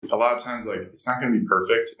a lot of times, like, it's not going to be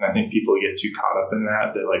perfect. And I think people get too caught up in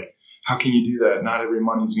that, like, how can you do that? Not every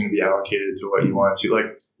money is going to be allocated to what you want it to.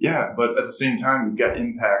 Like, yeah, but at the same time, you've got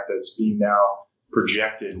impact that's being now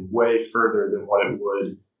projected way further than what it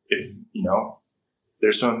would if,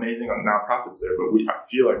 there's some amazing nonprofits there, but I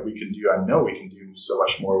feel like I know we can do so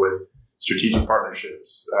much more with strategic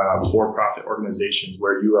partnerships, for-profit organizations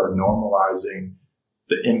where you are normalizing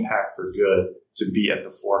the impact for good to be at the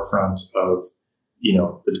forefront of,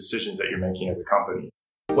 the decisions that you're making as a company.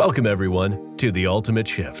 Welcome, everyone, to The Ultimate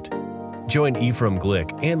Shift. Join Ephraim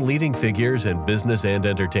Glick and leading figures in business and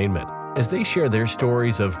entertainment as they share their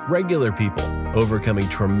stories of regular people overcoming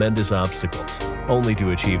tremendous obstacles, only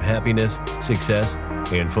to achieve happiness, success,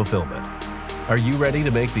 and fulfillment. Are you ready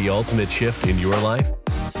to make the ultimate shift in your life?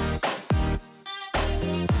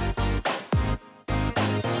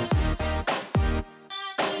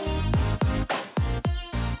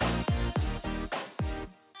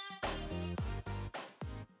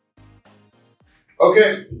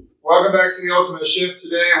 Okay, welcome back to the Ultimate Shift.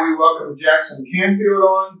 Today we welcome Jackson Canfield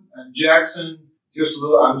on. And Jackson,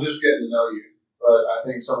 I'm just getting to know you, but I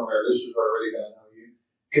think some of our listeners are already going to know you.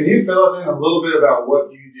 Can you fill us in a little bit about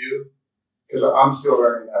what you do? Because I'm still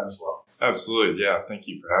learning that as well. Absolutely, yeah. Thank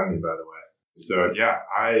you for having me, by the way. So, yeah,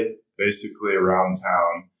 I basically around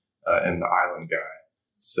town am the island guy.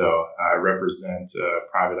 So I represent a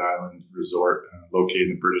private island resort located in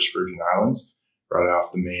the British Virgin Islands, right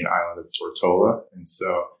off the main island of Tortola. And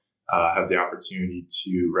so I have the opportunity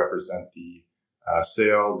to represent the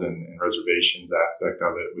sales and reservations aspect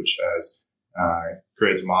of it, which has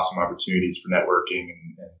created some awesome opportunities for networking.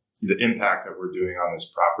 And the impact that we're doing on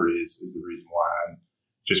this property is the reason why I'm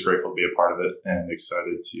just grateful to be a part of it and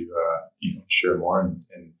excited to share more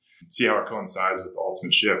and see how it coincides with the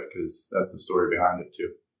Ultimate Shift, because that's the story behind it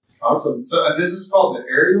too. Awesome. So this is called the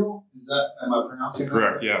Ariel. Am I pronouncing that?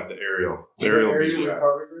 Correct. Yeah, the Ariel. The Ariel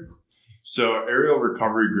Recovery Group. So Ariel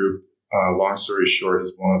Recovery Group, long story short,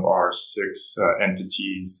 is one of our 6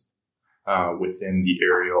 entities within the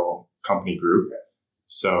Ariel company group.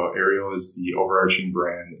 So Ariel is the overarching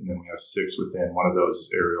brand, and then we have 6 within. One of those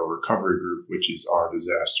is Ariel Recovery Group, which is our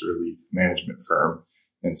disaster relief management firm.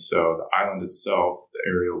 And so the island itself, the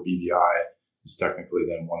Ariel BVI, is technically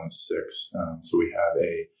then one of 6. So we have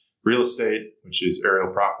a real estate, which is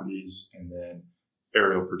Ariel Properties, and then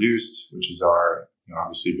Ariel Produced, which is our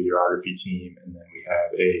obviously videography team, and then we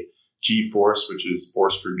have a G-Force, which is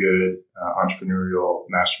Force for Good, entrepreneurial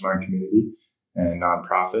mastermind community and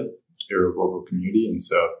nonprofit, Ariel Global Community. And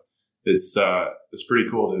so it's pretty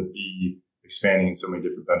cool to be expanding in so many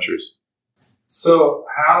different ventures. So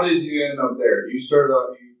how did you end up there? You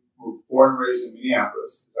were born and raised in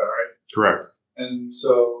Minneapolis, is that right? Correct. And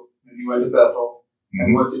so then you went to Bethel. Mm-hmm.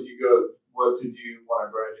 And what did you want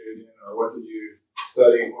to graduate in, or what did you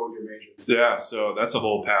study? What was your major? Yeah, so that's a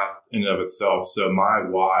whole path in and of itself. So my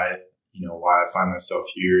why I find myself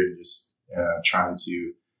here and just trying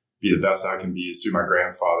to be the best I can be is through my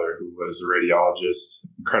grandfather, who was a radiologist,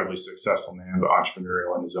 incredibly successful man, but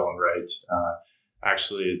entrepreneurial in his own right.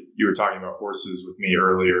 Actually, you were talking about horses with me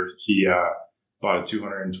earlier. He bought a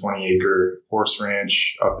 220-acre horse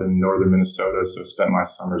ranch up in northern Minnesota, so I spent my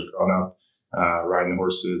summers growing up riding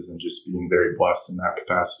horses and just being very blessed in that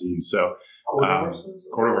capacity. And so,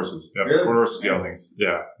 quarter horses? Yep. Really? Quarter horse geldings.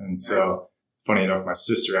 Yeah. And so, funny enough, my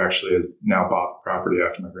sister actually has now bought the property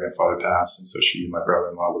after my grandfather passed. And so she and my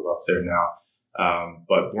brother-in-law live up there now.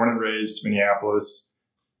 But born and raised Minneapolis.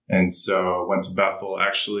 And so went to Bethel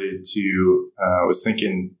actually was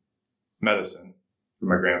thinking medicine for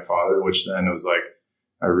my grandfather, which then it was like,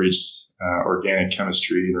 I reached organic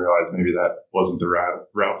chemistry and realized maybe that wasn't the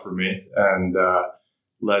route for me, and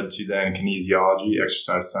led to then kinesiology,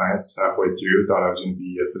 exercise science halfway through. Thought I was going to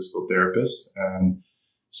be a physical therapist and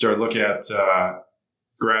started looking at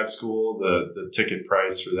grad school. The ticket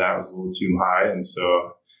price for that was a little too high. And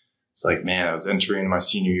so it's like, man, I was entering my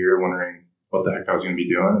senior year wondering what the heck I was going to be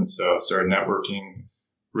doing. And so I started networking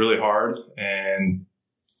really hard and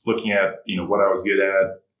looking at, what I was good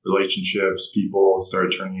at. Relationships, people,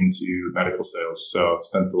 started turning into medical sales. So I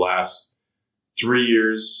spent the last 3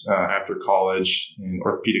 years after college in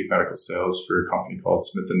orthopedic medical sales for a company called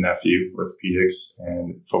Smith & Nephew Orthopedics,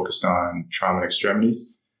 and focused on trauma and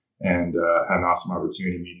extremities, and had an awesome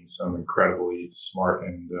opportunity meeting some incredibly smart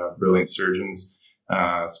and brilliant surgeons,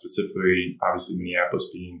 specifically, obviously, Minneapolis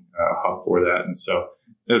being a hub for that. And so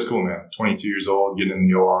it was cool, man. 22 years old, getting in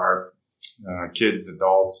the OR, kids,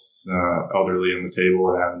 adults, elderly on the table,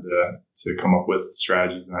 and having to come up with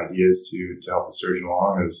strategies and ideas to help the surgeon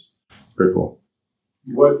along is pretty cool.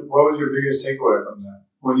 What was your biggest takeaway from that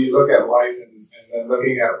when you look at life and then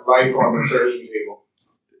looking at life on the surgeon table?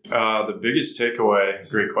 The biggest takeaway,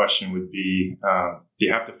 great question, would be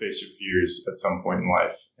you have to face your fears at some point in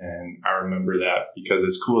life. And I remember that because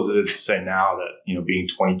as cool as it is to say now that, being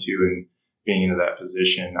 22 and being into that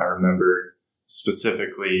position, I remember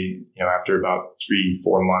specifically, after about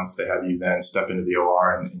 3-4 months, they have you then step into the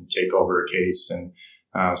OR and take over a case. And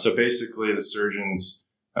so basically the surgeons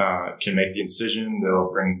can make the incision.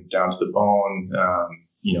 They'll bring it down to the bone,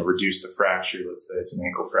 reduce the fracture. Let's say it's an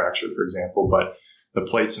ankle fracture, for example, but the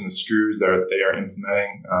plates and the screws that they are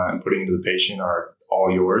implementing and putting into the patient are all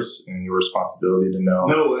yours and your responsibility to know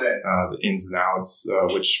the ins and outs,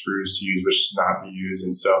 which screws to use, which not to use.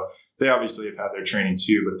 And so they obviously have had their training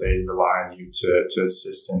too, but they rely on you to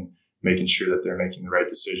assist in making sure that they're making the right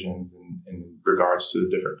decisions in regards to the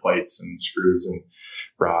different plates and screws and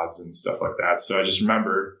rods and stuff like that. So I just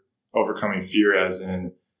remember overcoming fear as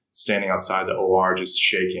in standing outside the OR just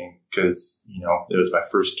shaking because, it was my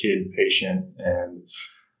first kid patient. And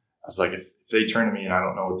I was like, if they turn to me and I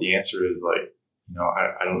don't know what the answer is, like,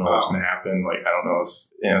 I don't know what's going to happen. Like, I don't know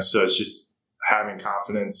if, so it's just having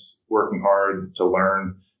confidence, working hard to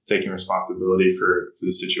learn, taking responsibility for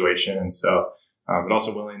the situation. And so, but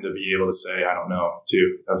also willing to be able to say, I don't know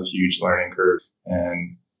too. That was a huge learning curve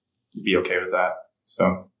and be okay with that.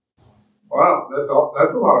 So. Wow, that's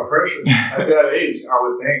a lot of pressure at that age, I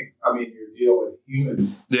would think. I mean, you're dealing with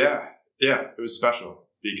humans. Yeah, it was special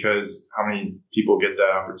because how many people get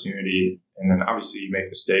that opportunity, and then obviously you make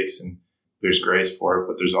mistakes and there's grace for it,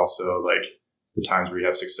 but there's also like the times where you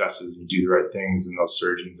have successes and you do the right things and those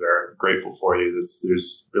surgeons are grateful for you.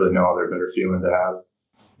 There's really no other better feeling to have.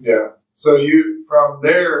 Yeah. So from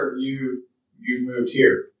there you moved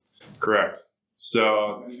here. Correct.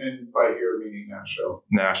 So, and by here meaning Nashville.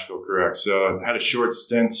 Nashville, correct. So I had a short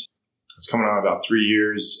stint. It's coming on about 3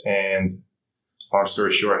 years, and long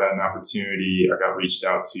story short, I had an opportunity. I got reached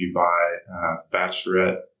out to by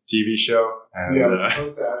Bachelorette TV show. And, I was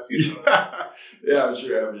supposed to ask you. Yeah, I'm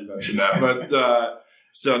sure I already mentioned that. But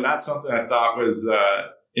so not something I thought was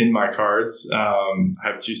in my cards. I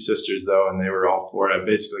have 2 sisters though, and they were all for it. I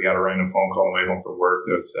basically got a random phone call on the way home from work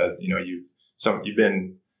that said, you've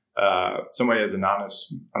been some way has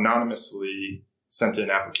anonymously sent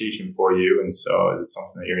an application for you, and so it's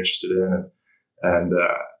something that you're interested in. And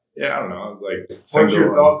I don't know. I was like, what's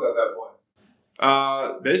your thoughts at that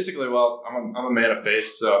point? Basically, well, I'm a man of faith,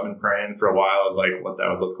 so I've been praying for a while of like what that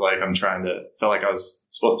would look like. Felt like I was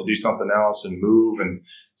supposed to do something else and move, and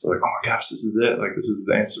so like, oh my gosh, this is it. Like this is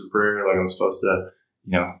the answer to prayer. Like I'm supposed to,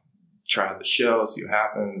 try out the show, see what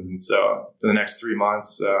happens. And so for the next 3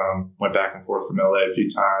 months, went back and forth from LA a few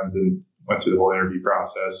times and went through the whole interview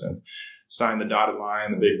process and signed the dotted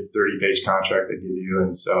line, the big 30-page contract they give you.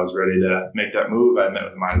 And so I was ready to make that move. I met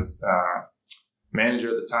with my manager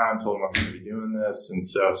at the time, told him I was going to be doing this. And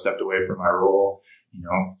so I stepped away from my role,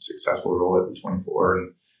 successful role at 24,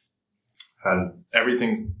 and had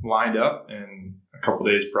everything's lined up. And a couple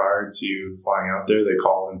days prior to flying out there, they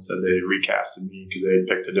called and said they recasted me because they had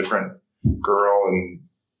picked a different girl.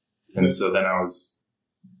 And so then I was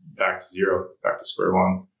back to zero, back to square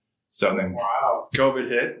one. So then COVID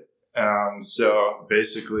hit. So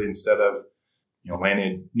basically instead of,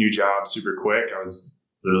 landing a new job super quick, I was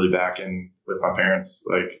literally back in with my parents,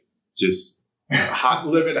 like just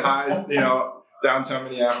living high, downtown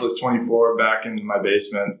Minneapolis, 24, back in my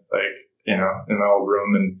basement, like, in my old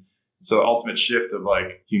room. And so the ultimate shift of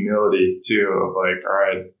like humility too, of like, all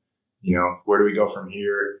right, where do we go from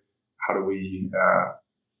here? How do we,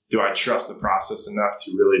 do I trust the process enough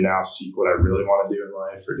to really now seek what I really want to do in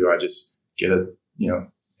life? Or do I just get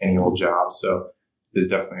any old job? So it's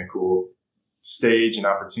definitely a cool stage and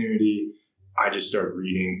opportunity. I just started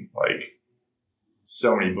reading like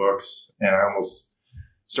so many books, and I almost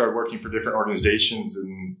started working for different organizations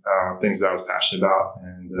and things that I was passionate about,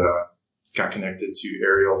 and got connected to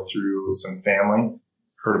Ariel through some family,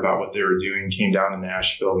 heard about what they were doing, came down to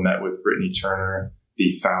Nashville, met with Brittany Turner,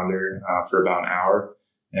 the founder, for about an hour.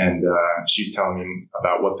 And she's telling me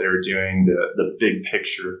about what they were doing, the big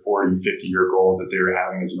picture 40, 50-year goals that they were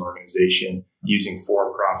having as an organization, using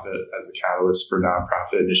for-profit as the catalyst for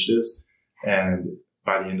nonprofit initiatives. And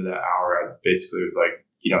by the end of that hour, I basically was like,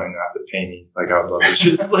 you don't even have to pay me. Like, I would love it.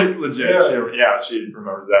 She's like legit. She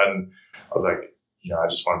remembers that. And I was like, I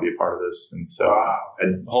just want to be a part of this. And so I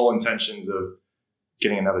had whole intentions of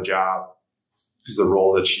getting another job because the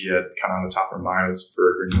role that she had kind of on the top of her mind was for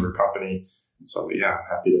her newer company. And so I was like,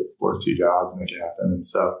 I'm happy to work 2 jobs and make it happen. And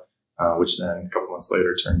so, which then a couple months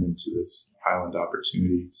later turned into this Highland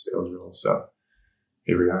opportunity sales role. So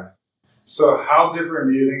here we are. So how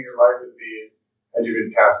different do you think your life would be had you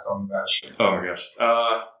been cast on The Bachelor? Oh my gosh.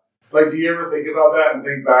 Like, do you ever think about that and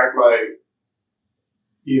think back, like,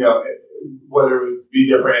 whether it was be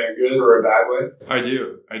different in a good or a bad way? I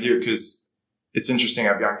do, because it's interesting.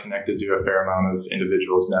 I've gotten connected to a fair amount of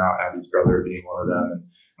individuals now, Abby's brother being one of them,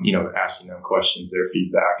 and, asking them questions, their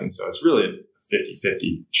feedback. And so it's really a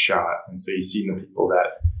 50-50 shot. And so you see the people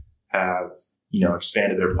that have,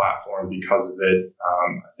 expanded their platforms because of it.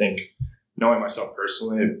 I think knowing myself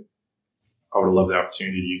personally, I would love the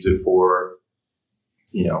opportunity to use it for,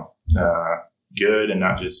 good and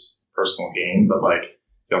not just personal gain, but like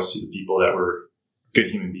you also see the people that were good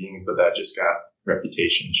human beings, but that just got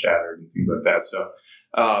reputation shattered and things like that. So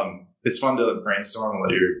it's fun to brainstorm and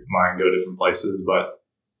let your mind go different places, but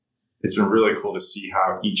it's been really cool to see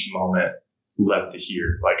how each moment led to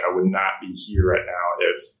here. Like I would not be here right now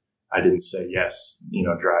if I didn't say yes,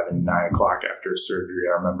 driving 9 o'clock after surgery.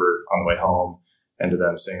 I remember on the way home and to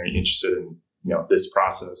them saying, are you interested in, this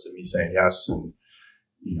process, and me saying yes. And,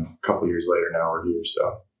 a couple of years later now we're here.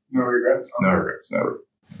 So no regrets. No regrets.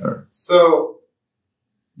 Never. So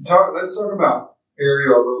let's talk about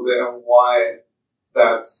Ariel a little bit and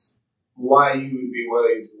why you would be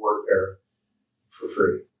willing to work there for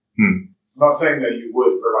free. I'm not saying that you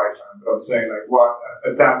would for a lifetime, but I'm saying what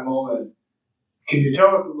at that moment. Can you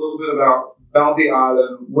tell us a little bit about the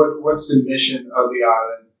island? What's the mission of the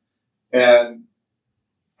island? And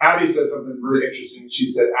Abby said something really interesting. She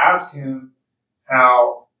said, "Ask him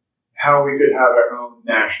how we could have our own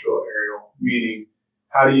Nashville, Ariel." Meaning,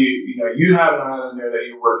 how do you have an island there that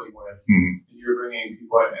you're working with, and you're bringing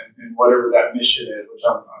people in, and whatever that mission is, which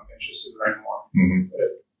I'm interested in learning more.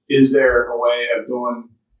 Is there a way of doing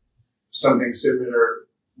something similar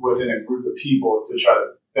within a group of people to try to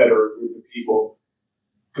better a group of people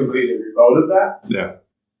completely remote of that? Yeah,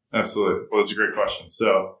 absolutely. Well, it's a great question.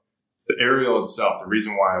 So the Ariel itself, the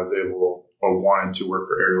reason why I was able or wanted to work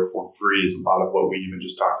for Ariel for free is a lot of what we even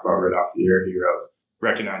just talked about right off the air here of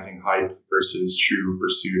recognizing hype versus true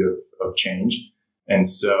pursuit of change. And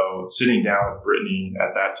so sitting down with Brittany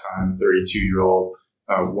at that time, 32-year-old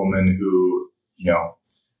woman who,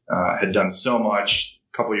 had done so much.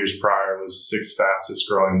 A couple of years prior was 6th fastest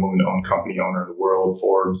growing woman-owned company owner in the world,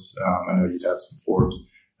 Forbes. I know you'd have some Forbes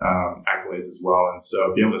accolades as well. And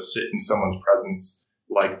so being able to sit in someone's presence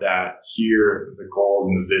like that, hear the goals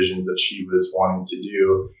and the visions that she was wanting to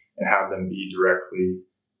do, and have them be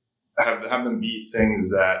have them be things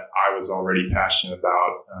that I was already passionate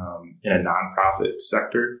about in a nonprofit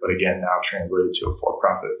sector, but again, now translated to a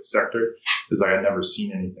for-profit sector, is I had never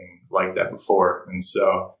seen anything like that before. And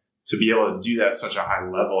so to be able to do that at such a high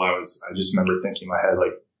level, I just remember thinking in my head,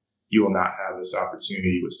 like, you will not have this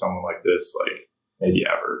opportunity with someone like this, like maybe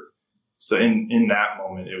ever. So in that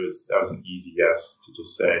moment, that was an easy yes to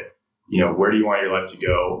just say, where do you want your life to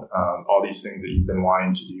go? All these things that you've been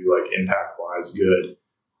wanting to do, like impact-wise, good.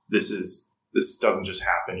 This doesn't just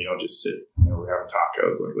happen. You don't just sit, we're having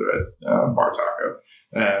tacos, like we're at Bar Taco.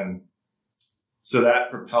 And so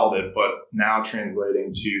that propelled it. But now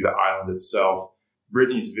translating to the island itself,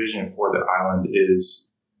 Brittany's vision for the island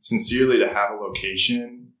is sincerely to have a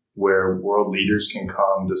location where world leaders can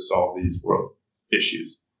come to solve these world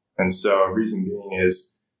issues. And so reason being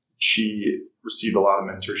is she received a lot of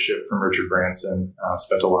mentorship from Richard Branson,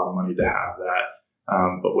 spent a lot of money to have that,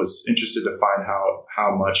 but was interested to find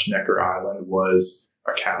how much Necker Island was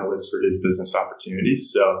a catalyst for his business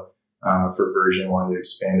opportunities. So for Virgin, wanted to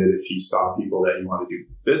expand it if he saw people that he wanted to do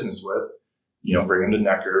business with, bring them to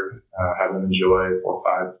Necker, have them enjoy a 4 or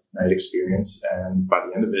 5 night experience. And by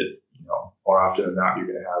the end of it, more often than not, you're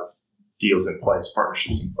going to have deals in place,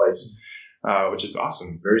 partnerships in place, which is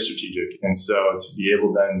awesome, very strategic. And so to be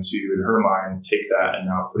able then to, in her mind, take that and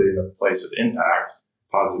now put it in a place of impact,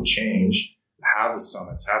 positive change, have the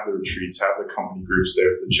summits, have the retreats, have the company groups.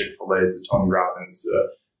 There's the Chick-fil-A's, the Tony Robbins,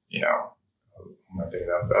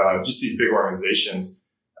 just these big organizations,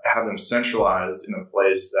 have them centralized in a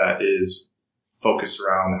place that is focused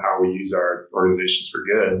around how we use our organizations for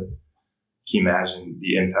good. Can you imagine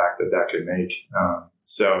the impact that could make?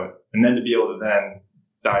 And then to be able to then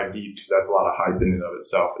dive deep, because that's a lot of hype in and of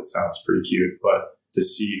itself. It sounds pretty cute, but to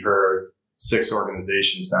see her 6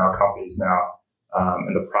 organizations now, companies now,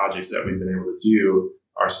 and the projects that we've been able to do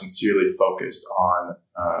are sincerely focused on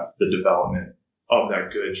the development of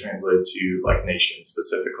that good translated to like nations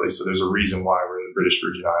specifically. So there's a reason why we're in the British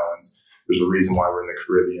Virgin Islands. There's a reason why we're in the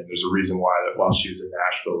Caribbean. There's a reason why that while she was in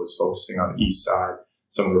Nashville was focusing on the east side,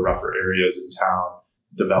 some of the rougher areas in town,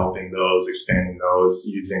 developing those, expanding those,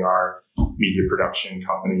 using our media production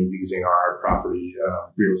company, using our property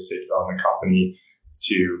real estate development company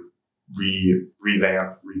to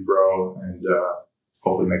revamp, regrow, and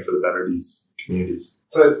hopefully make for the better these communities.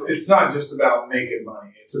 So it's not just about making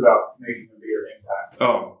money; it's about making a bigger impact.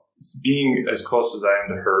 Oh, being as close as I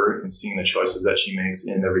am to her and seeing the choices that she makes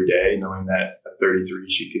in every day, knowing that at 33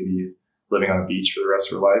 she could be living on a beach for the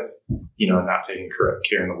rest of her life, not taking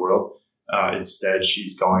care in the world. Instead,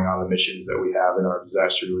 she's going on the missions that we have in our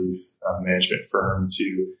disaster relief management firm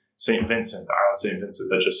to St. Vincent, the island St. Vincent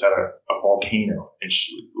that just had a volcano, and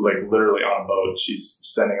she, literally on a boat, she's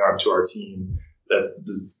sending out to our team that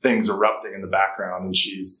the thing's erupting in the background, and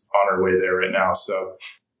she's on her way there right now. So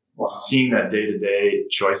seeing that day-to-day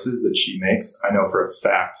choices that she makes, I know for a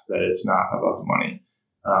fact that it's not about the money.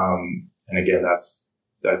 And again,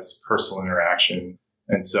 that's personal interaction.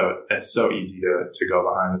 And so it's so easy to go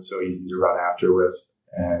behind. It's so easy to run after with.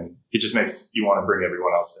 And it just makes you want to bring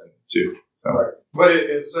everyone else in too. So. Right. But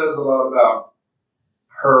it says a lot about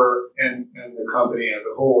her and the company as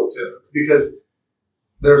a whole too. Because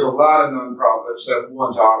there's a lot of nonprofits that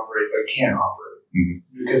want to operate but can't operate.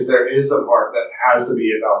 Mm-hmm. Because there is a part that has to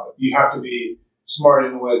be about them. You have to be smart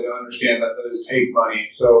in a way to understand that those take money.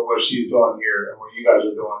 So what she's doing here and what you guys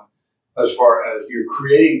are doing, as far as you're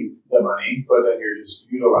creating the money, but then you're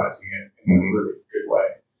just utilizing it in a really good way.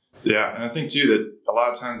 Yeah, and I think too that a lot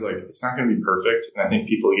of times it's not going to be perfect, and I think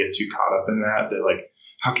people get too caught up in that. That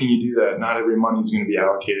how can you do that? Not every money is going to be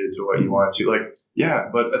allocated to what you want it to. Yeah,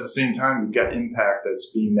 but at the same time, you've got impact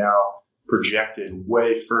that's being now projected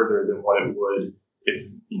way further than what it would if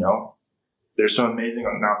there's some amazing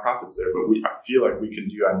nonprofits there. But I feel like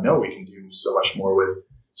I know we can do so much more with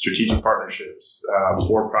strategic partnerships,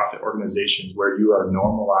 for-profit organizations where you are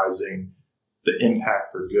normalizing the impact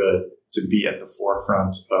for good to be at the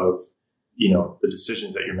forefront of, the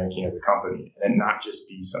decisions that you're making as a company, and not just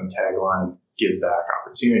be some tagline give back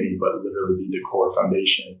opportunity, but literally be the core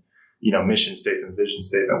foundation, mission statement, vision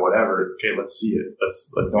statement, whatever. Okay, let's see it.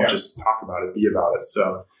 Don't just talk about it, be about it.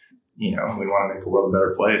 So, we want to make the world a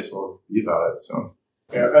better place. Well, be about it. So,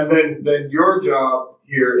 yeah. And then your job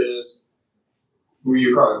here is, well,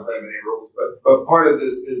 you probably don't have any rules, but part of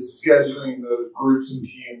this is scheduling the groups and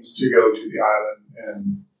teams to go to the island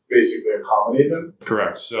and basically accommodate them.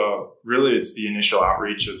 Correct. So really, it's the initial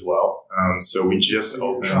outreach as well. So we just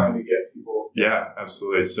opened. Trying to get people. Yeah,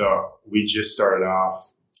 absolutely. So we just started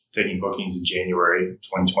off taking bookings in January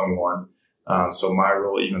 2021. So my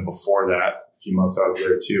role, even before that, a few months I was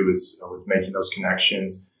there too, is with making those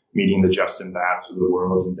connections, meeting the Justin Batts of the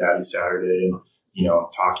world and Daddy Saturday, and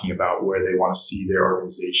talking about where they want to see their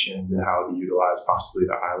organizations and how to utilize possibly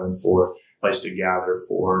the island for a place to gather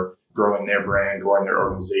for growing their brand, growing their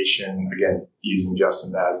organization. Again, using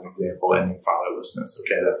Justin Batt as an example, ending fatherlessness.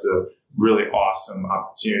 Okay, that's a really awesome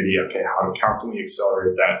opportunity. Okay, how can we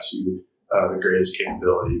accelerate that to the greatest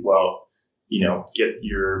capability? Well, get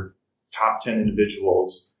your top 10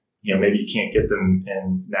 individuals. Maybe you can't get them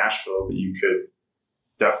in Nashville, but you could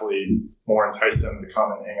definitely more entice them to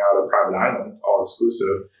come and hang out at a private island, all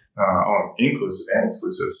exclusive, inclusive and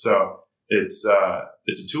exclusive. So it's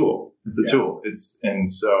a tool. It's a tool. And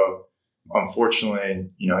so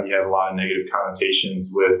unfortunately, you have a lot of negative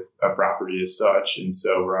connotations with a property as such. And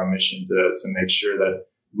so we're on mission to make sure that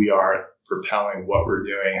we are propelling what we're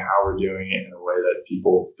doing, how we're doing it in a way that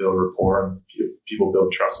people build rapport and people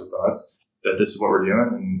build trust with us, that this is what we're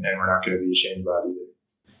doing and we're not going to be ashamed about it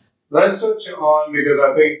either. Let's touch on, because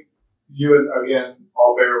I think you and, again,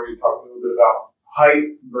 Albert, we talked a little bit about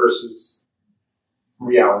hype versus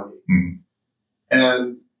reality. Mm-hmm.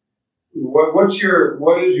 And what is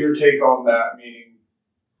your take on that? Meaning,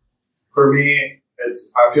 for me,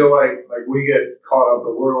 I feel like we get caught up,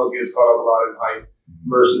 the world gets caught up a lot in hype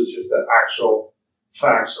versus just the actual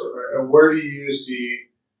facts. And where do you see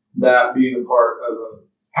that being a part of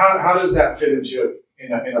how does that fit into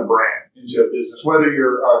in a brand, into a business, whether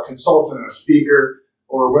you're a consultant, a speaker,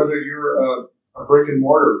 or whether you're a brick and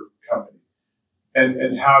mortar company?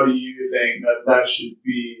 And how do you think that should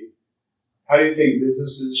be, how do you think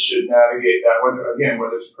businesses should navigate that?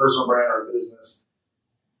 Whether it's a personal brand or a business,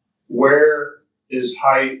 where is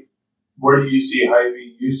hype, where do you see hype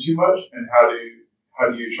being used too much? And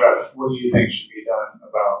what do you think should be done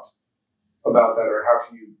about that, or how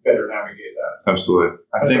can you better navigate that? Absolutely.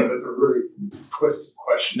 I think that's a really twisted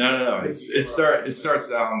question. No. It starts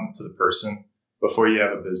down to the person. Before you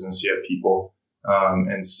have a business, you have people.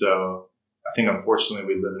 And so I think unfortunately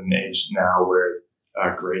we live in an age now where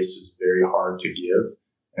grace is very hard to give.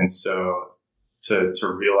 And so to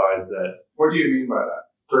realize that. What do you mean by that?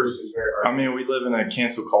 Grace is very hard. I mean, we live in a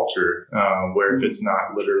cancel culture where if it's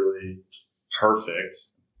not literally perfect,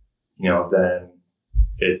 then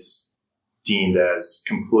it's deemed as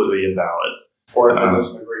completely invalid. Or if it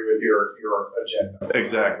doesn't agree with your agenda.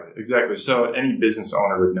 Exactly. So any business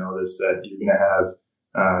owner would know this, that you're going to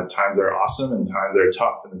have times that are awesome and times that are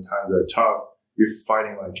tough. And the times that are tough, you're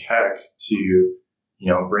fighting like heck to,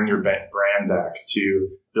 bring your brand back, to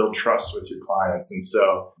build trust with your clients. And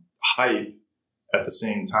so hype at the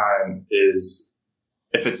same time is,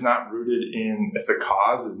 if it's not rooted in, if the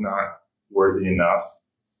cause is not worthy enough,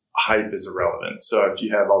 hype is irrelevant. So if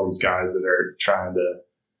you have all these guys that are trying to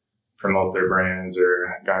promote their brands,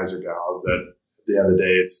 or guys or gals that at the end of the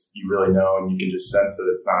day, you really know, and you can just sense that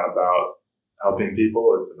it's not about helping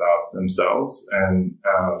people, it's about themselves. And,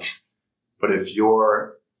 but if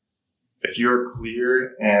you're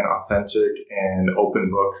clear and authentic and open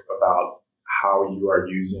book about how you are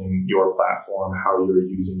using your platform, how you're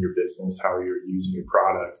using your business, how you're using your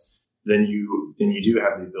product, then you do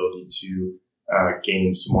have the ability to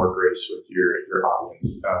gain some more grace with your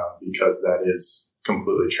audience, because that is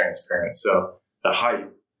completely transparent. So the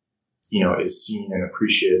hype, is seen and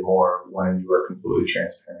appreciated more when you are completely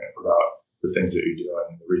transparent about the things that you're doing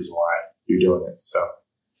and the reason why you're doing it.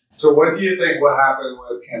 So what do you think will happen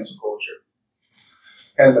with cancel culture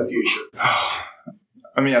and the future?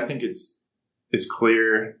 I mean, I think it's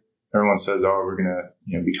clear. Everyone says, "Oh, we're gonna,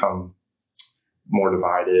 become more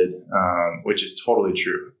divided," which is totally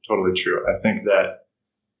true. Totally true. I think that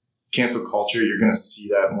cancel culture, you're going to see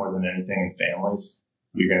that more than anything in families.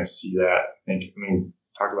 You're going to see that.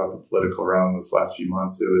 Talk about the political realm this last few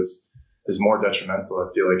months. Is more detrimental,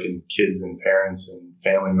 I feel like, in kids and parents and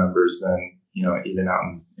family members than, even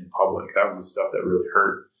out in public. That was the stuff that really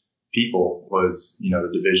hurt people, was, the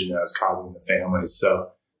division that was causing in the families.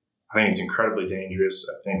 So I think it's incredibly dangerous.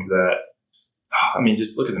 I think that,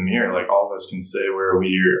 just look in the mirror. Like, all of us can say where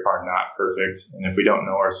we are not perfect. And if we don't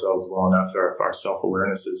know ourselves well enough, or if our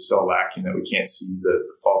self-awareness is so lacking that we can't see the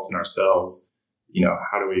faults in ourselves,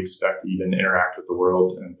 how do we expect to even interact with the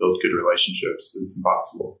world and build good relationships? It's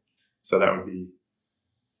impossible. So that would be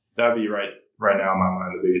right now in my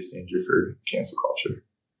mind the biggest danger for cancel culture.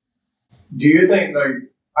 Do you think,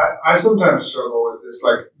 I sometimes struggle with this,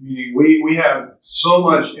 meaning we have so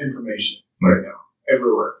much information right now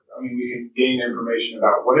everywhere. We can gain information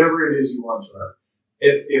about whatever it is you want to learn.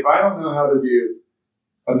 If I don't know how to do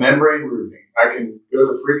a membrane roofing, I can go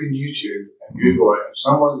to freaking YouTube and Google it, and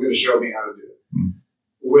someone's going to show me how to do it.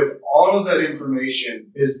 With all of that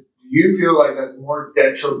information, do you feel like that's more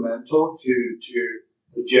detrimental to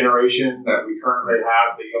the generation that we currently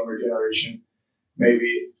have, the younger generation?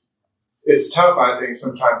 Maybe it's tough, I think,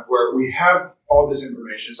 sometimes, where we have all this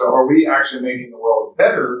information. So are we actually making the world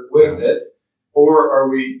better with it? Or are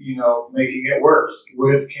we, making it worse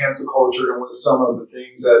with cancel culture and with some of the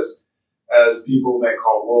things as people may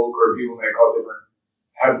call woke, or people may call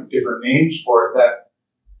have different names for it, that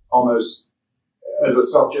almost as a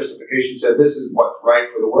self-justification said, this is what's right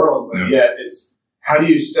for the world. But yet it's, how do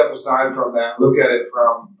you step aside from that, look at it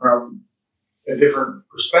from a different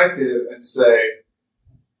perspective and say,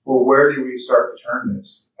 well, where do we start to turn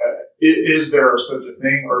this? Is there such a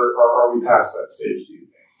thing, or are we past that stage, do you think?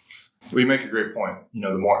 We make a great point.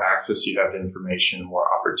 The more access you have to information, the more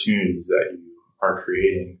opportunities that you are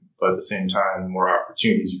creating. But at the same time, the more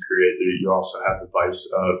opportunities you create, you also have the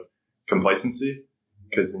vice of complacency,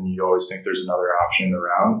 because then you always think there's another option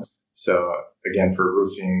around. So again, for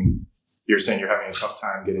roofing, you're saying you're having a tough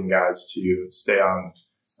time getting guys to stay on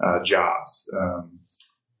jobs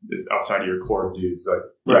outside of your core dudes.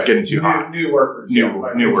 It's getting too hot. New workers. New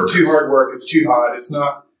it's workers. Too hard work. It's too hot. It's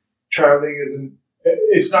not, traveling isn't,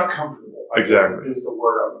 it's not comfortable. Exactly. Is the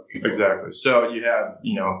word I'm looking for. Exactly. So you have,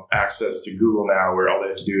 access to Google now, where all they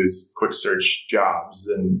have to do is quick search jobs.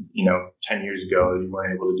 And, 10 years ago, you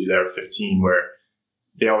weren't able to do that, or 15, where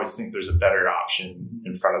they always think there's a better option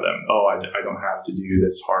in front of them. Oh, I don't have to do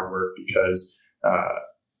this hard work because,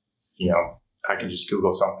 I can just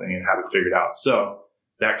Google something and have it figured out. So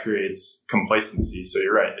that creates complacency. So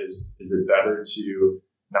you're right. Is it better to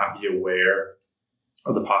not be aware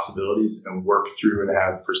of the possibilities and work through and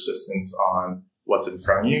have persistence on what's in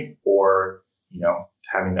front of you, or,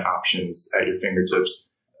 having the options at your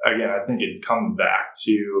fingertips? Again, I think it comes back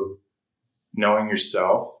to knowing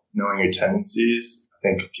yourself, knowing your tendencies. I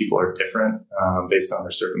think people are different based on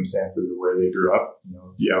their circumstances and where they grew up.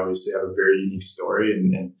 You obviously have a very unique story,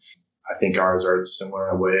 and I think ours are similar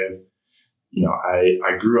in a way of,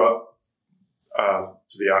 I grew up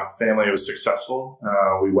to be a family that was successful.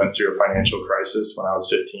 We went through a financial crisis when I was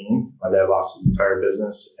 15. My dad lost his entire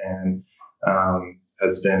business, and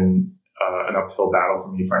has been an uphill battle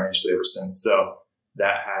for me financially ever since. So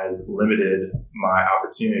that has limited my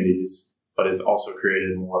opportunities, but it's also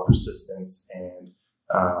created more persistence and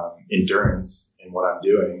endurance in what I'm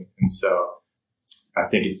doing. And so I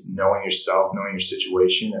think it's knowing yourself, knowing your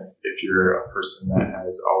situation. If you're a person that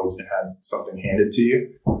has always had something handed to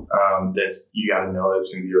you, you got to know that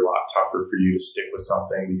it's going to be a lot tougher for you to stick with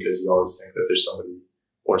something because you always think that there's somebody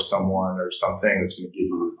or someone or something that's going to give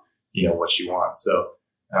you, what you want. So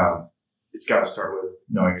it's got to start with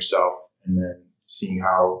knowing yourself and then seeing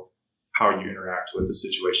how you interact with the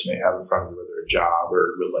situation they have in front of you, whether a job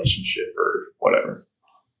or a relationship or whatever.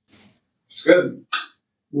 It's good.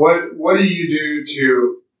 What do you do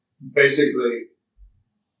to basically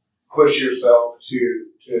push yourself to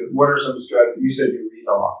what are some strategies? You said you read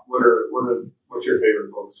a lot. What's your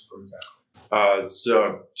favorite books, for example?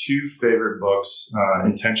 So 2 favorite books,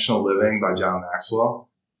 Intentional Living by John Maxwell.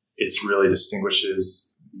 It really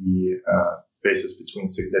distinguishes the basis between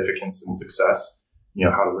significance and success,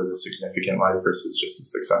 how to live a significant life versus just a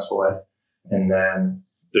successful life. And then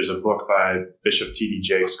there's a book by Bishop T.D.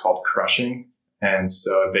 Jakes called Crushing. And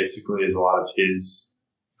so it basically is a lot of his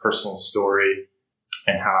personal story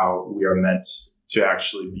and how we are meant to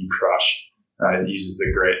actually be crushed. It uses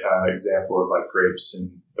the great example of like grapes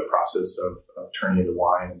and the process of turning into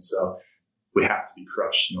wine. And so we have to be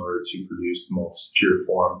crushed in order to produce the most pure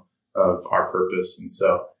form of our purpose. And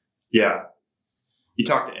so, yeah, you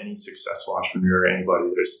talk to any successful entrepreneur,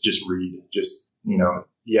 anybody, just read,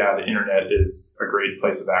 the internet is a great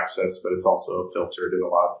place of access, but it's also filtered in a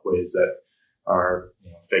lot of ways that are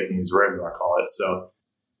fake news, whatever you want to call it. So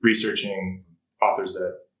researching authors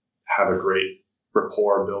that have a great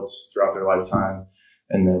rapport built throughout their lifetime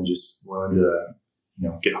and then just willing to,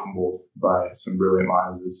 get humbled by some brilliant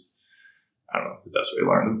minds is, I don't know, the best way to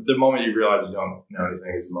learn. The moment you realize you don't know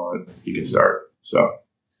anything is the moment you can start. So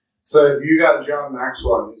if you got John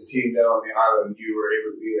Maxwell and his team down on the island, you were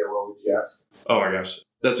able to be there, what would you ask? Oh my gosh.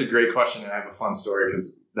 That's a great question. And I have a fun story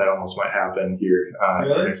because that almost might happen here in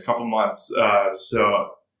the next couple months.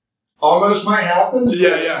 Almost might happen?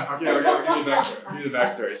 Yeah. Okay, I'll give you the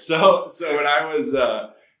backstory. So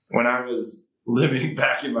when I was living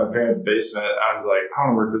back in my parents' basement, I was like, I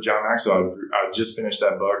want to work with John Maxwell. I just finished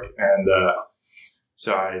that book. And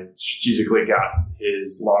so I strategically got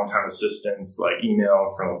his longtime assistant's email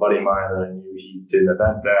from a buddy of mine that I knew he did an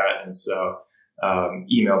event at. And so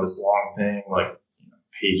emailed this long thing,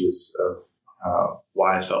 pages of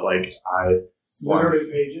why I felt like I literally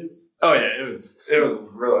pages. Oh yeah, it was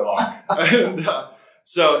really long. And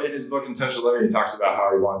so in his book Intentional Living, he talks about how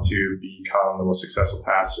he wanted to become the most successful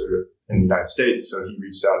pastor in the United States. So he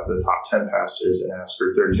reached out to the top 10 pastors and asked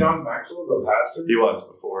for 30. John Maxwell's a pastor? He was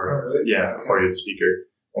before. Oh, really? Yeah, before he was a speaker.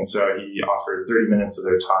 And so he offered 30 minutes of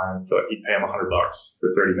their time. So he'd pay them $100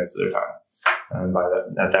 for 30 minutes of their time.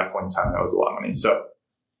 And at that point in time, that was a lot of money. So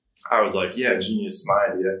I was like, yeah, genius,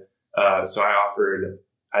 my idea. So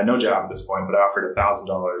I had no job at this point, but I offered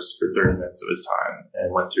 $1,000 for 30 minutes of his time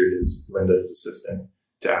and went through Linda's assistant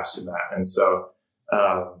to ask him that. And so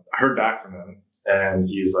I heard back from him and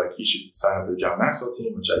he was like, you should sign up for the John Maxwell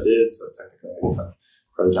team, which I did. So technically I did sign up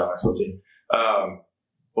for the John Maxwell team.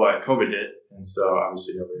 But COVID hit. And so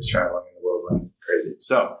obviously nobody was traveling and the world went crazy.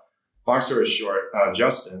 So long story short,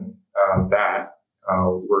 Justin,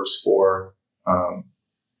 works for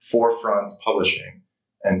Forefront Publishing.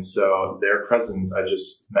 And so their president, I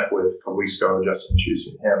just met with a couple weeks ago, Justin introduced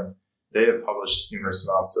me to him. They have published numerous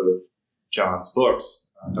amounts of John's books,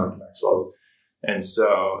 Dr. Maxwell's. And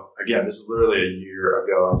so, again, this is literally a year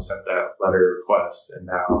ago, I sent that letter request. And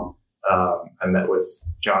now I met with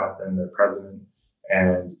Jonathan, their president,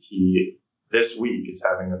 and he this week is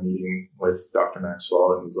having a meeting with Dr.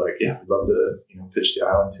 Maxwell and was like, yeah, I'd love to, pitch the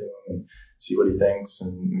island to him and see what he thinks.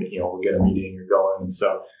 And, we'll get a meeting, you're going. And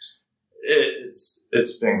so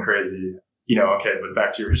it's been crazy, okay, but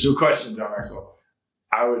back to your original question, John Maxwell.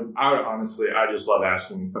 I would honestly, I just love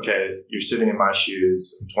asking, okay, you're sitting in my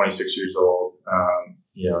shoes. I'm 26 years old,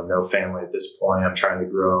 no family at this point. I'm trying to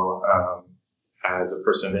grow, as a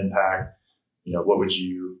person of impact. What would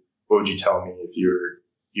you tell me if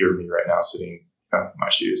you're me right now sitting in my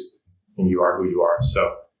shoes and you are who you are?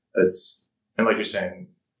 So and like you're saying,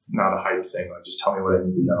 it's not a hype thing. Like, just tell me what I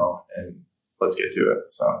need to know and let's get to it.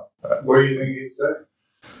 So what do you think he'd say?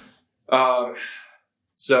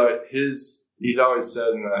 So he's always said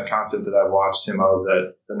in the content that I've watched him of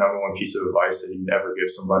that the number one piece of advice that he'd ever give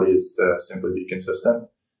somebody is to simply be consistent.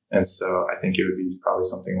 And so I think it would be probably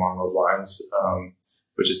something along those lines,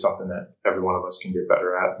 which is something that every one of us can get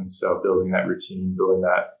better at. And so building that routine, building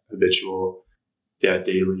that habitual,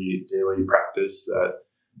 daily practice that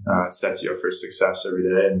sets you up for success every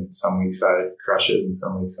day. And some weeks I crush it and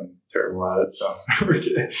some weeks I'm terrible at it. So we're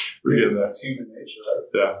getting there. That's human nature, right?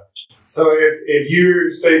 Yeah. So if you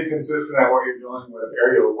stayed consistent at what you're doing with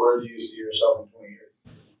Ariel, where do you see yourself in 20 years?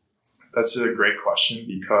 That's a great question,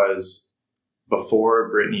 because before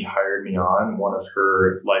Brittany hired me on, one of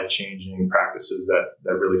her life-changing practices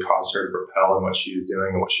that really caused her to propel in what she was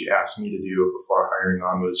doing and what she asked me to do before hiring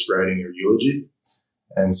on was writing her eulogy.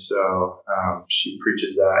 And so she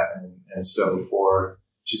preaches that. And so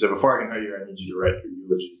she said, before I can hire you, I need you to write your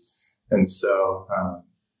eulogy. And so,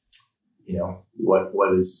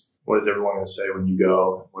 what is everyone going to say when you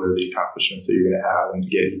go? What are the accomplishments that you're going to have, and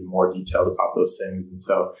get even more detailed about those things? And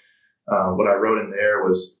so what I wrote in there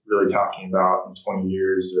was really talking about in 20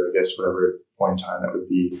 years, or I guess whatever point in time that would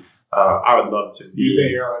be. I would love to be. You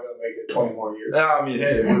think you're only going to make it 20 more years? No, I mean,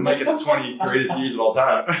 hey, we'll make it the 20 greatest years of all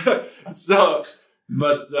time. So,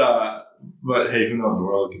 but hey, who knows? The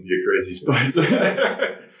world could be a crazy place.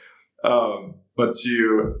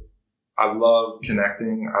 I love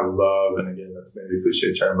connecting. I love, and again, that's maybe a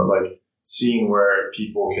cliche term, but like seeing where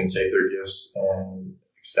people can take their gifts and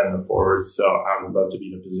extend them forward. So I would love to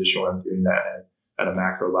be in a position where I'm doing that at a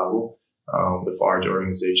macro level with large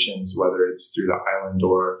organizations, whether it's through the island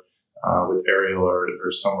or with Ariel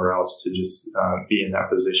or somewhere else, to just be in that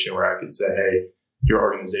position where I could say, hey, your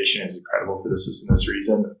organization is incredible for this and this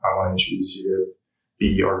reason. I want to introduce you to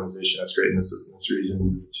the organization that's great in this and this reason,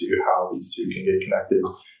 to how these two can get connected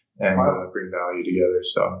and bring value together.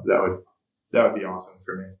 So that would be awesome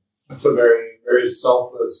for me. That's a very, very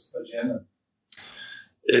selfless agenda.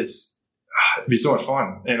 It'd be so much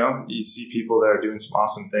fun. You see people that are doing some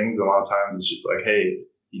awesome things. A lot of times it's just like, hey,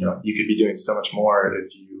 you could be doing so much more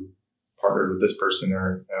if you partnered with this person,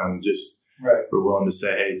 or just we're willing to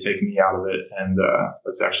say, hey, take me out of it, and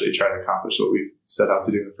let's actually try to accomplish what we set out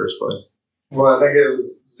to do in the first place. Well, I think it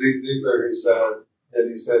was Zig Ziglar who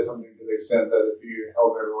said something to the extent that if you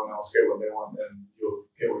help everyone else get what they want, then you'll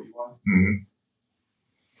get what you want. Mm-hmm.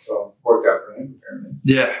 So worked out for him, apparently.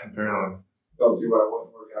 Yeah, apparently. Don't see why it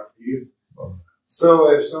wouldn't work out for you. So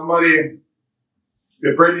if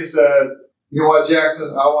Brittany said, you know what, Jackson,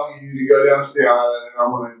 I want you to go down to the island, and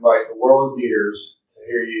I'm going to invite the world leaders to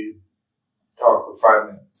hear you talk for 5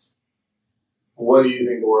 minutes, what do you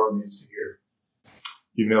think the world needs to hear?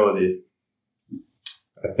 Humility.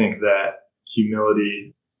 I think that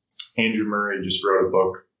humility, Andrew Murray just wrote a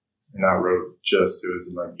book, and it was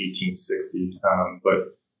in like 1860,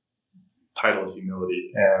 but titled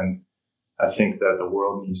Humility. And I think that the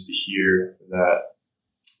world needs to hear that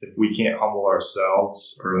if we can't humble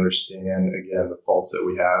ourselves or understand, again, the faults that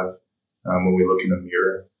we have when we look in the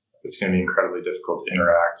mirror, it's going to be incredibly difficult to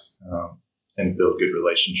interact and build good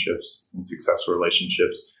relationships and successful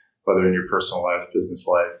relationships, whether in your personal life, business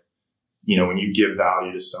life. When you give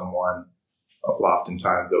value to someone,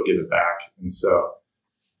 oftentimes they'll give it back. And so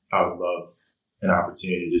I would love an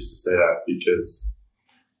opportunity just to say that, because,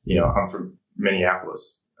 I'm from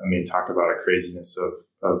Minneapolis. I mean, talk about a craziness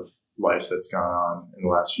of life that's gone on in the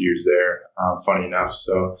last few years there. Funny enough.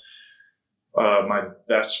 So, one of my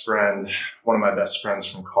best friends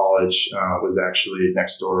from college, was actually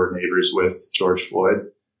next door neighbors with George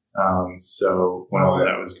Floyd. So when all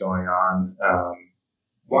that was going on,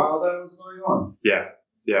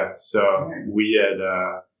 Yeah. So we had,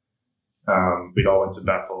 we'd all went to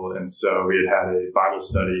Bethel. And so we had a Bible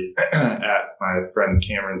study at my friend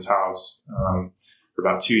Cameron's house, for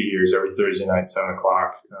about 2 years, every Thursday night,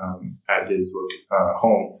 7:00, at his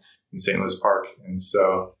home in St. Louis Park. And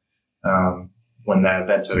so, when that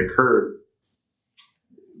event had occurred,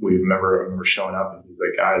 I remember showing up, and he's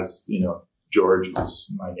like, guys, George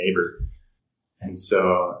was my neighbor. And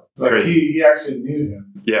so he actually knew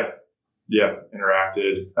him. Yeah.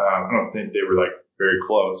 Interacted. I don't think they were like very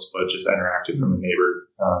close, but just interacted from a neighbor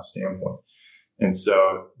standpoint. And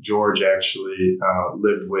so George actually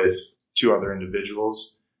lived with 2 other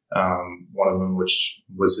individuals. One of them, which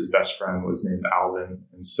was his best friend, was named Alvin.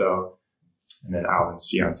 And then Alvin's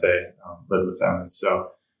fiance lived with them. And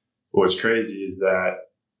so what's crazy is that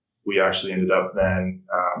we actually ended up then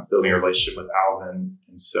building a relationship with Alvin.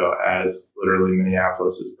 And so as literally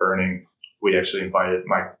Minneapolis is burning, we actually invited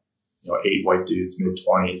 8 white dudes,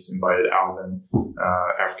 mid-20s, invited Alvin,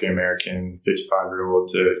 African-American, 55-year-old,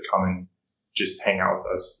 to come and just hang out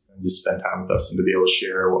with us and just spend time with us, and to be able to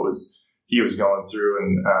share what he was going through,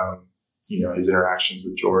 and his interactions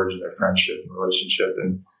with George and their friendship and relationship.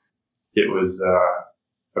 And it was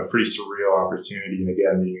a pretty surreal opportunity. And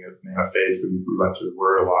again, being a man of faith, we went through the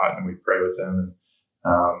Word a lot, and we prayed with him,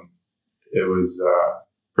 and it was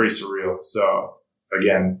pretty surreal. So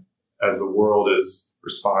again, as the world is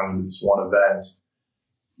responding to this one event,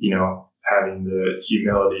 having the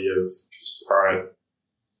humility of just, all right,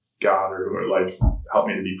 God, or like, help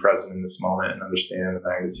me to be present in this moment and understand the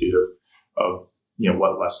magnitude of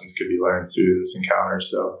what lessons could be learned through this encounter.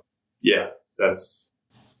 So yeah, that's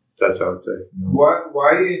That's how I would say.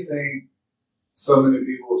 Why do you think so many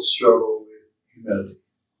people struggle with humility?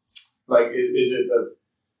 Like, is it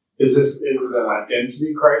an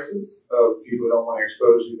identity crisis of people don't want to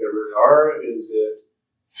expose who they really are? Is it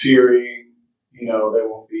fearing, they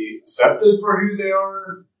won't be accepted for who they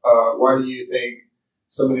are? Why do you think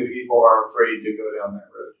so many people are afraid to go down that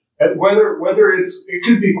road? And whether it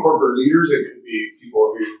could be corporate leaders, it could be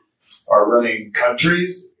people who are running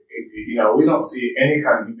countries. It could be, we don't see any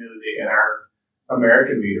kind of humility in our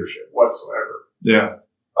American leadership whatsoever. Yeah.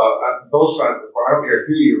 Both sides of the party, I don't care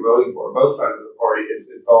who you're voting for, both sides of the party,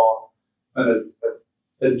 it's all an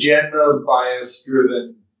agenda, bias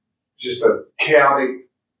driven, just a chaotic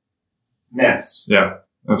mess. Yeah,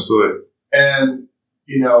 absolutely. And,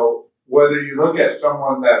 whether you look at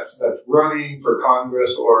someone that's running for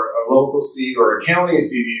Congress or a local seat or a county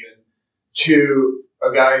seat even, to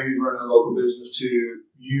a guy who's running a local business, to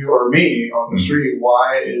you or me on the street,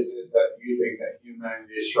 why is it that you think that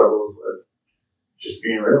humanity struggles with just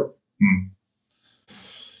being real?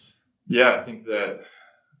 Yeah, I think that,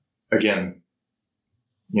 again,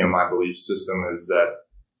 my belief system is that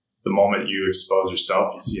the moment you expose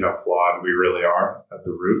yourself, you see how flawed we really are at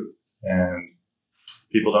the root. And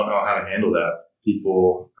people don't know how to handle that.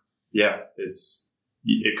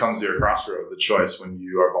 It comes to a crossroads, a choice when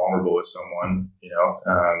you are vulnerable with someone,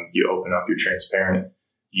 you open up, you're transparent,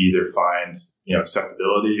 you either find,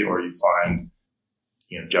 acceptability or you find,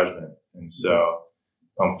 judgment. And so,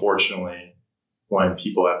 unfortunately, when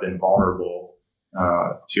people have been vulnerable,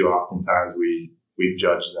 too oftentimes we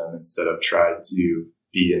judge them instead of try to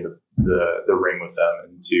be in the ring with them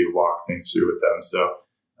and to walk things through with them. So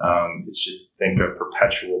it's just, I think, a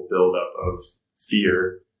perpetual buildup of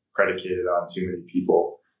fear predicated on too many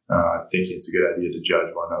people thinking it's a good idea to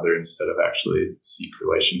judge one another instead of actually seek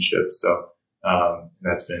relationships. So and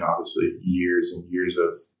that's been obviously years and years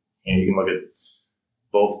of, and you can look at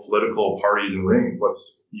both political parties and rings.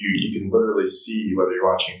 You can literally see, whether you're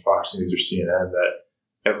watching Fox News or CNN, that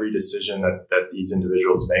every decision that these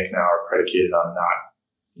individuals make now are predicated on not,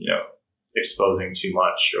 exposing too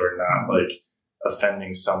much or not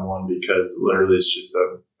offending someone, because literally it's just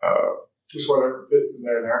just whatever fits in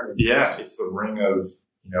their narrative. Yeah, it's the ring of,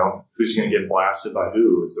 who's going to get blasted by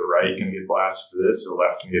who? Is the right going to get blasted for this, or the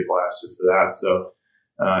left going to get blasted for that? So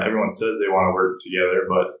everyone says they want to work together,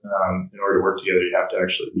 but in order to work together, you have to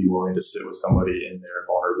actually be willing to sit with somebody in their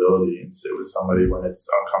vulnerability and sit with somebody when it's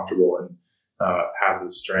uncomfortable and have the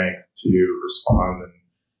strength to respond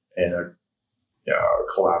in a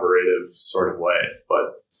collaborative sort of way.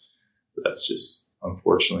 But that's just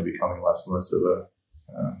unfortunately becoming less and less of a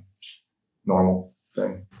normal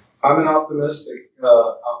thing. I'm an optimist, I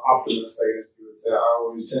guess you would say. I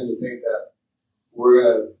always tend to think that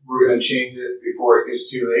we're gonna change it before it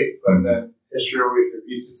gets too late, but then history always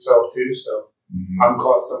repeats itself too. So I'm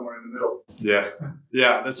caught somewhere in the middle.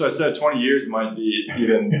 Yeah, that's why I said 20 years might be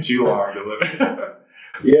even too long to live.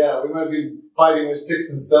 Yeah, we might be fighting with sticks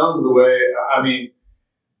and stones away. I mean,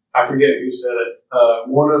 I forget who said it.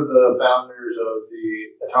 One of the founders of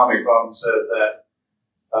the atomic bomb said that,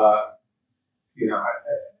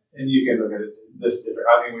 and you can look at it this different.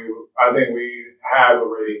 I think we have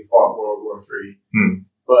already fought World War III,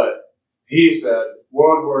 but he said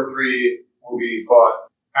World War III will be fought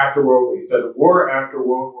after World. He said the war after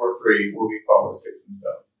World War III will be fought with sticks and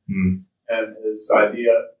stones. And his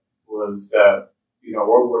idea was that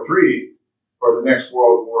World War III, or the next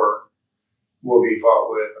World War, will be fought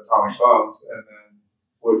with atomic bombs, and then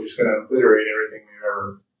we're just going to obliterate everything we've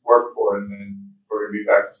ever worked for, and then we're going to be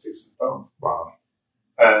back to sticks and stones. Wow.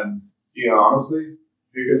 And, honestly,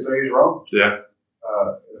 you can say he's wrong. Yeah.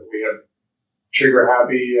 We have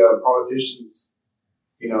trigger-happy politicians,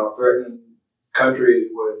 threatening countries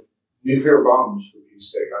with nuclear bombs, for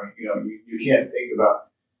Pete's sake. I mean, you can't think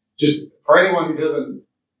about, just for anyone who doesn't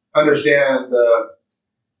understand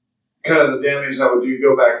kind of the damage that would do,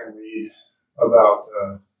 go back and read about,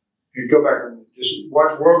 go back and just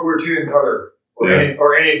watch World War II in color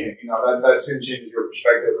or anything. That soon changes your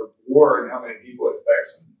perspective of war and how many people it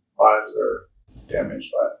affects and lives are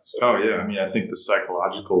damaged by it. So, I think the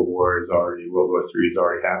psychological war is already, World War III is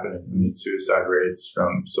already happening. I mean, suicide rates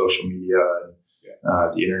from social media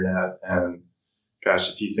and the internet. And gosh,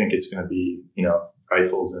 if you think it's going to be,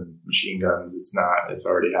 rifles and machine guns, it's not. It's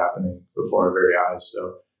already happening before our very eyes.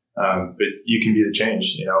 So, but you can be the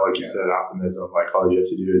change, like you said, optimism, like all you have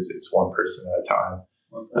to do is it's one person at a time.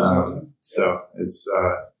 So it's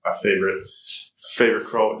my favorite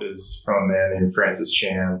quote is from a man named Francis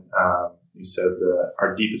Chan. He said,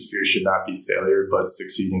 our deepest fear should not be failure, but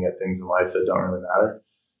succeeding at things in life that don't really matter.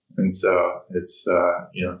 And so it's,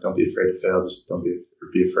 don't be afraid to fail. Just don't be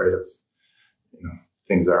be afraid of,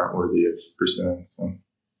 things that aren't worthy of pursuing. So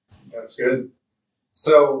that's good.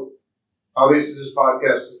 So obviously this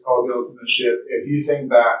podcast is called The Ultimate Shift. If you think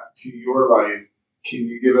back to your life, can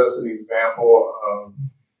you give us an example of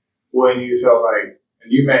when you felt like,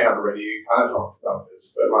 and you may have already kind of talked about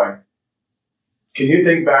this, but like, can you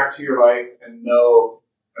think back to your life and know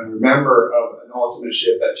and remember of an ultimate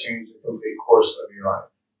shift that changed the complete course of your life?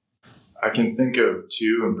 I can think of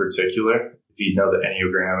two in particular. If you know the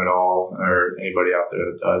Enneagram at all, or anybody out there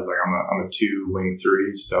that does, like I'm a 2 wing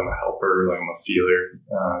 3, so I'm a helper, like I'm a feeler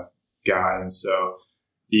guy, and so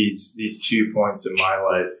these 2 points in my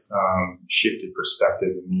life shifted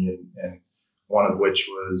perspective in me, and one of which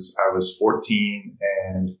was I was 14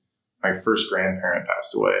 and my first grandparent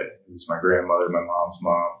passed away. It was my grandmother, my mom's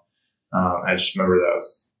mom. I just remember that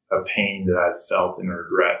was a pain that I felt and a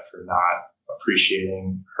regret for not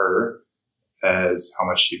appreciating her as how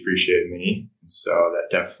much she appreciated me. And so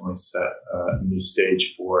that definitely set a new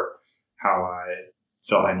stage for how I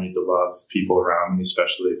felt I needed to love people around me,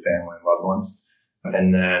 especially family and loved ones.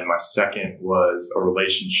 And then my second was a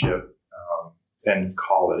relationship end of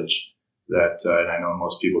college that, and I know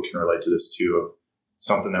most people can relate to this too, of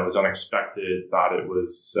something that was unexpected, thought it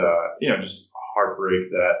was, just a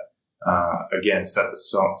heartbreak that, again, set the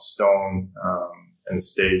stone and the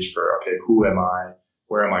stage for, okay, who am I?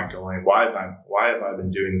 Where am I going? Why have I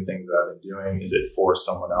been doing the things that I've been doing? Is it for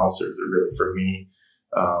someone else or is it really for me?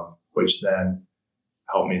 Which then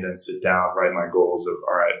helped me then sit down, write my goals of,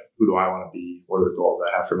 all right, who do I want to be? What are the goals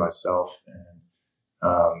I have for myself?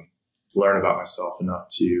 And learn about myself enough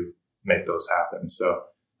to make those happen. So,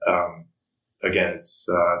 again, it's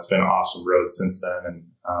been an awesome road since then,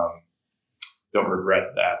 and don't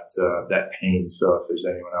regret that pain. So if there's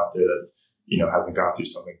anyone out there that hasn't gone through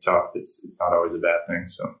something tough, it's not always a bad thing.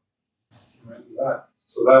 So,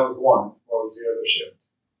 so that was one. What was the other shift?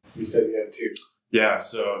 You said you had 2. Yeah.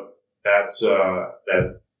 So that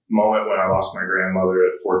moment when I lost my grandmother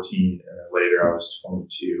at 14, and then later I was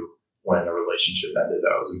 22 when a relationship ended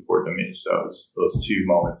that was important to me. So it was those 2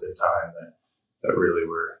 moments in time that really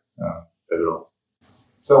were pivotal.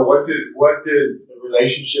 So what did the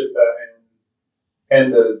relationship that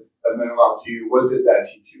ended that meant a lot to you, what did that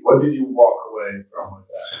teach you? What did you walk away from with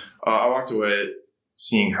that? I walked away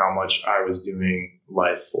seeing how much I was doing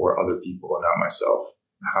life for other people and not myself.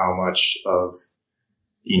 How much of,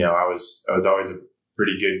 I was always a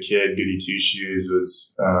pretty good kid, goody two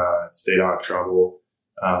shoes, stayed out of trouble.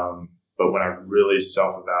 But when I really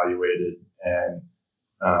self-evaluated and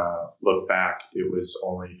looked back, it was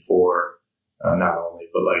only for, not only,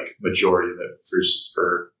 but like majority of it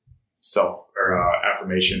for self or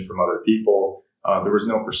affirmation from other people. There was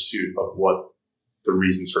no pursuit of what the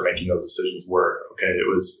reasons for making those decisions were. Okay.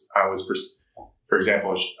 For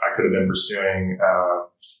example, I could have been pursuing,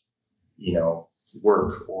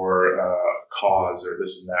 work or cause or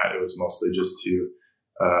this and that. It was mostly just to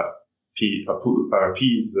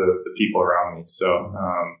appease the people around me. So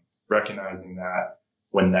recognizing that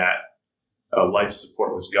when that life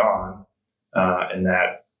support was gone and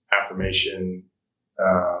that affirmation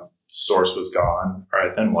source was gone, all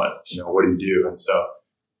right, then what? What do you do? And so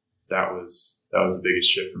that was the biggest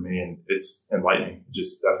shift for me, and it's enlightening. It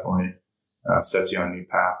just definitely sets you on a new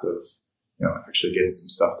path of actually getting some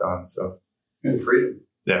stuff done. So and freedom.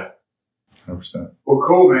 Yeah, 100%. Well,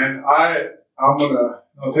 cool, man.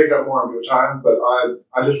 I'll take up more of your time, but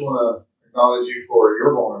I just want to acknowledge you for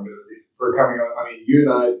your vulnerability, for coming on. I mean, you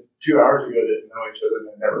and I 2 hours ago didn't know each other and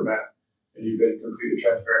had never met, and you've been completely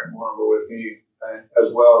transparent and vulnerable with me, and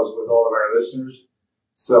as well as with all of our listeners.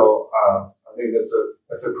 So I think that's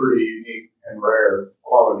a pretty unique and rare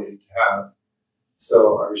quality to have.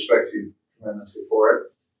 So I respect you tremendously for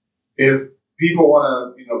it. If people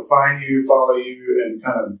want to, find you, follow you, and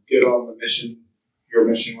kind of get on the mission, your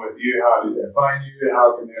mission with you, how do they find you?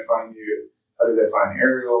 How can they find you? How do they find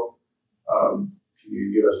Ariel? Can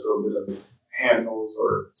you give us a little bit of handles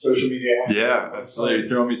or social media handles? Yeah, absolutely. You're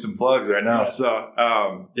throwing me some plugs right now. Yeah.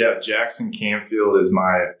 So, Jackson Canfield is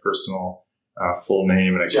my personal full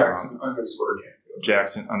name and account.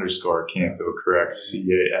 Jackson _ Canfield, correct.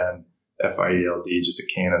 Canfield, just a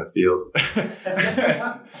can in the field.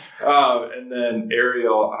 And then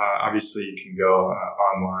Ariel, obviously you can go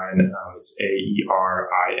online. It's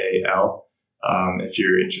AERIAL. If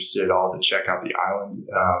you're interested at all to check out the island,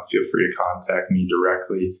 feel free to contact me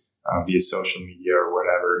directly via social media or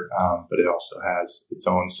whatever. But it also has its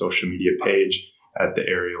own social media page at the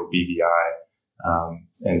Ariel BVI.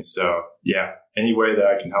 And so, any way that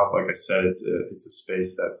I can help, like I said, it's a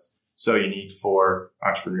space that's so unique for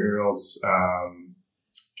entrepreneurials,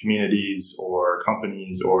 communities or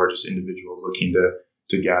companies or just individuals looking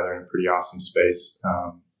to gather in a pretty awesome space,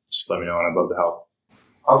 just let me know and I'd love to help.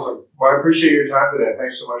 Awesome. Well, I appreciate your time today.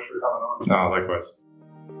 Thanks so much for coming on. No, likewise.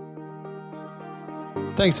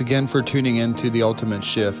 Thanks again for tuning in to The Ultimate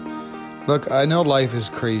Shift. Look, I know life is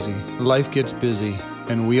crazy. Life gets busy,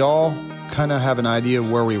 and we all kind of have an idea of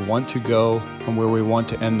where we want to go and where we want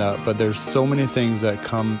to end up, but there's so many things that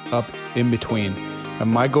come up in between. And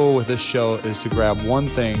my goal with this show is to grab one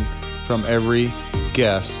thing from every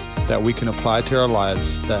guest that we can apply to our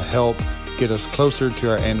lives that help get us closer to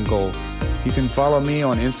our end goal. You can follow me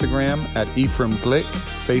on Instagram at Ephraim Glick,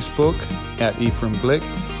 Facebook at Ephraim Glick,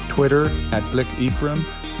 Twitter at Glick Ephraim,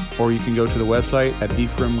 or you can go to the website at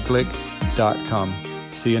ephraimglick.com.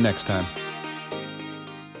 See you next time.